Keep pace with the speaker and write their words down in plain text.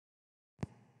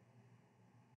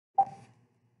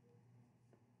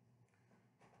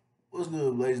What's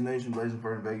good, BlazingNation?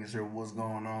 BlazingInfernape Akins here. What's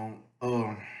going on?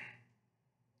 Oh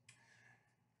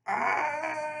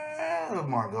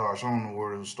my gosh, I don't know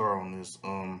where to start on this.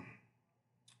 I'm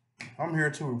here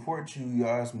to report to you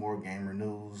guys more gamer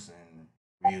news and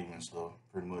review and stuff.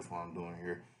 Pretty much what I'm doing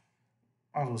here.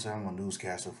 I was gonna say I'm a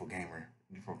newscaster for gaming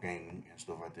and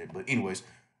stuff like that. But anyways,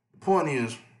 the point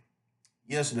is,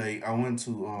 yesterday I went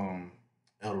to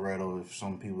El Dorado. If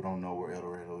some people don't know where El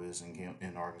Dorado is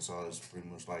in Arkansas, it's pretty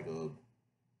much like a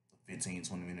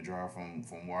 15-20 minute drive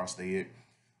from where I stay at.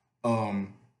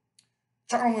 Um,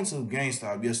 Charlie went to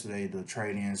GameStop yesterday to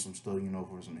trade in some stuff,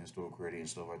 for some in-store credit and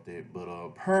stuff like that. But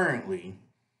apparently,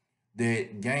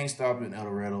 that GameStop in El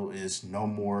Dorado is no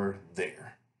more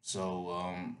there.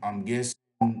 So I'm guessing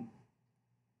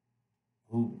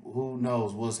who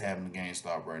knows what's happening to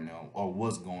GameStop right now or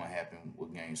what's going to happen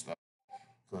with GameStop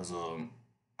because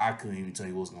I couldn't even tell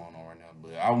you what's going on right now.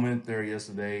 But I went there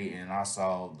yesterday and I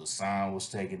saw the sign was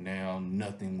taken down.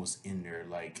 Nothing was in there,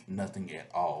 like nothing at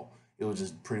all. It was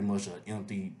just pretty much an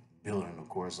empty building, of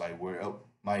course,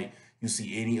 like you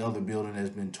see any other building that's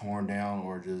been torn down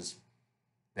or just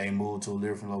they moved to a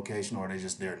different location or they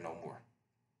just there no more,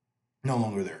 no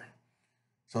longer there.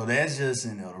 So that's just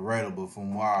in El Dorado. But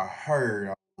from what I heard,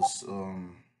 I was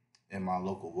in my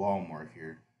local Walmart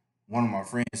here. One of my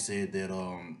friends said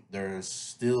that there's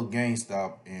still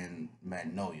GameStop in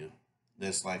Magnolia.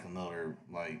 That's like another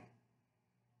like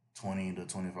 20 to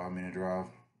 25 minute drive.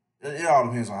 It all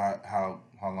depends on how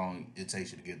long it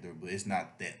takes you to get there, but it's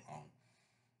not that long.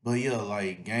 But yeah,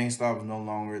 like GameStop is no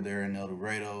longer there in El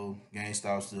Dorado.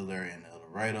 GameStop's still there in El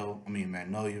Dorado. I mean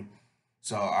Magnolia.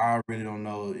 So I really don't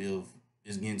know if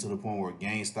it's getting to the point where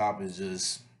GameStop is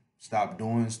just stopped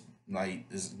doing like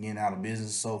it's getting out of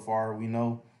business so far. We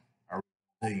know. I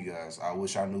really tell you guys. I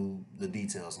wish I knew the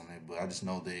details on it, but I just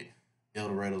know that El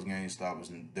Dorado's GameStop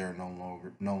is there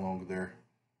no longer there,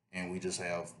 and we just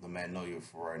have the Magnolia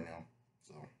for right now.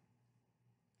 So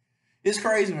it's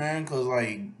crazy, man, because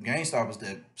like GameStop is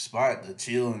that spot to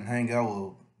chill and hang out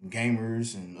with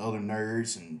gamers and other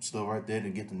nerds and stuff like that to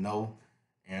get to know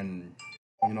and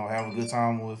have a good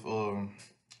time with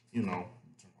you know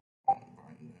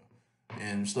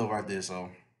and stuff like that. So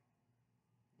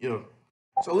yeah.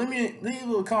 So let me leave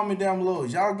a comment down below.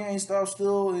 Is y'all GameStop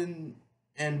still in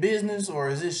business or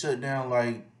is it shut down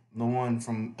like the one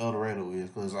from El Dorado is?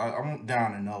 Because I'm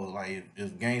down to know like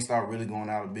if GameStop really going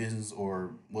out of business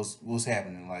or what's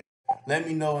happening. Like let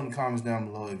me know in the comments down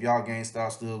below if y'all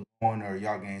GameStop still going or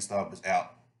y'all GameStop is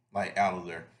out of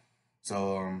there.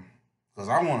 So because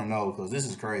I want to know because this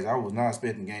is crazy. I was not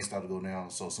expecting GameStop to go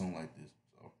down so soon like this.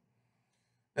 So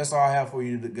that's all I have for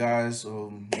you guys.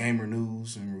 Gamer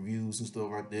news and reviews and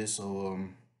stuff like this. So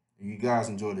if you guys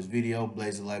enjoyed this video,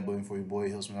 blaze the like button for your boy.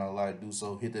 It helps me out a lot to do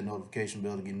so. Hit that notification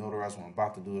bell to get notified when I'm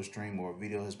about to do a stream or a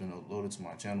video has been uploaded to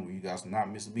my channel where you guys will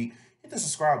not miss a beat. Hit the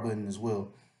subscribe button as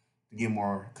well to get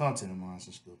more content of mine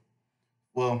and stuff.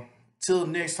 Well, till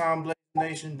next time, Blaze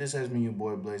Nation, this has been your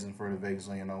boy BlazingInfernape Akins.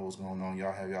 So you know what's going on.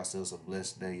 Y'all have yourselves a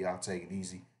blessed day. Y'all take it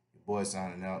easy. Your boy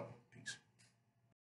signing out.